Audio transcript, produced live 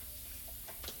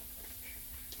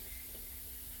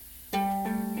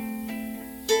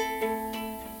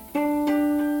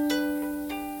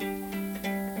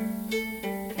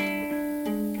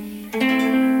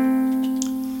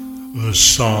The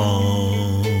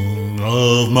song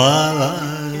of my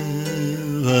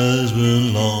life has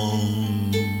been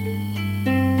long,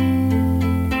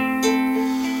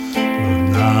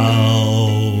 but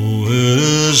now it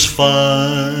is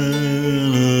finally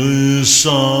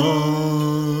sung,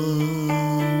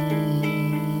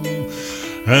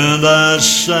 and I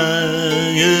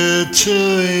sang it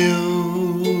to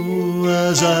you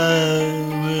as I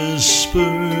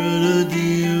whispered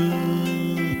adieu.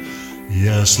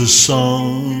 Yes, the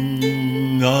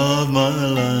song of my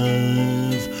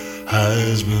life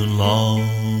has been long.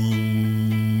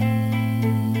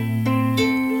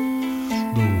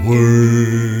 The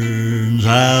words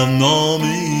have no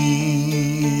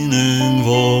meaning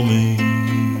for me.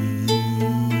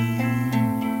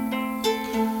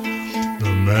 The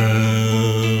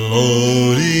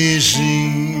melody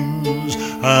seems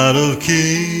out of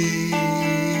key,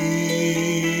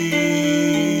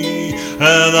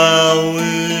 and I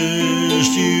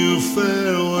wished you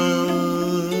farewell.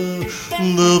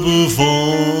 The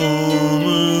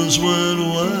performance went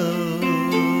well,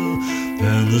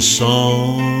 and the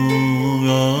song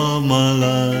of my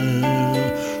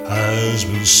life has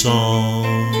been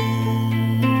sung.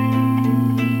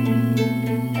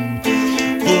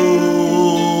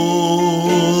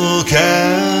 Oh,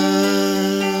 can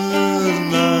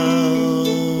now,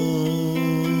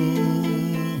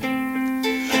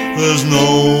 there's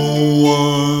no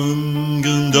one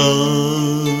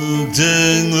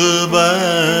conducting the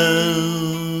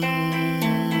band.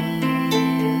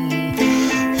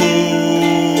 Who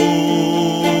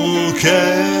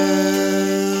can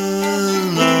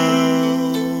now?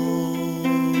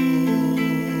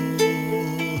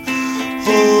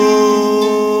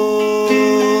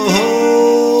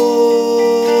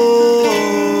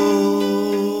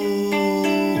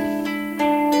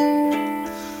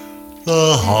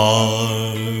 The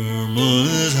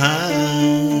harmonies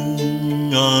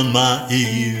hang on my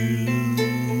ear,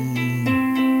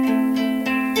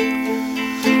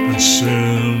 and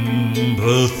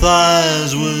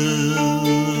sympathize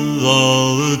with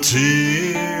all the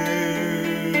tears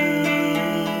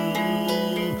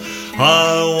I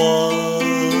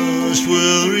watched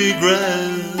with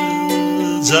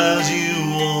regrets as you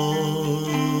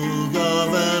walked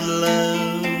off and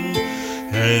left,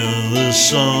 and the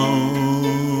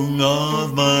song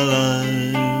of my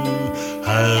life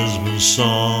has been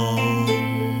sung.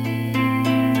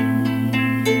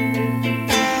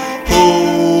 Who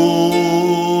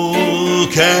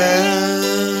can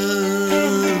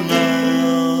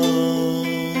now?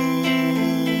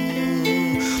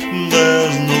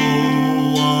 There's no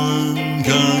one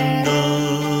conducting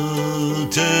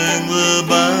the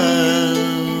band.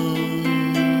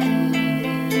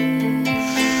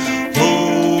 Who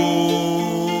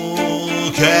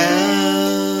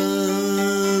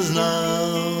cares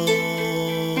now?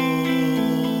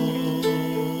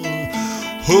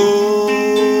 Who?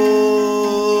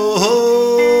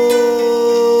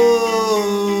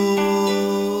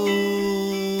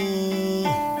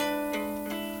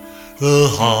 The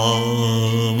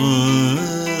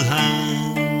harmonies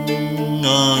hang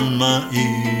on my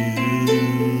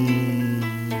ear,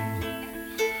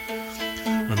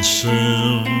 and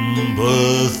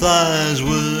sympathize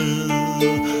with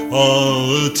all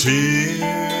the tears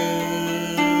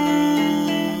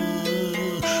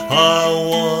I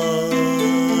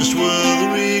watched with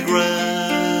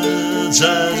regrets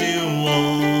as you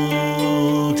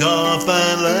walked off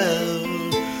and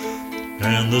left,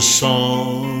 and the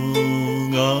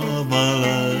song of my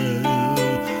life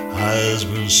has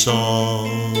been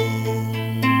sung.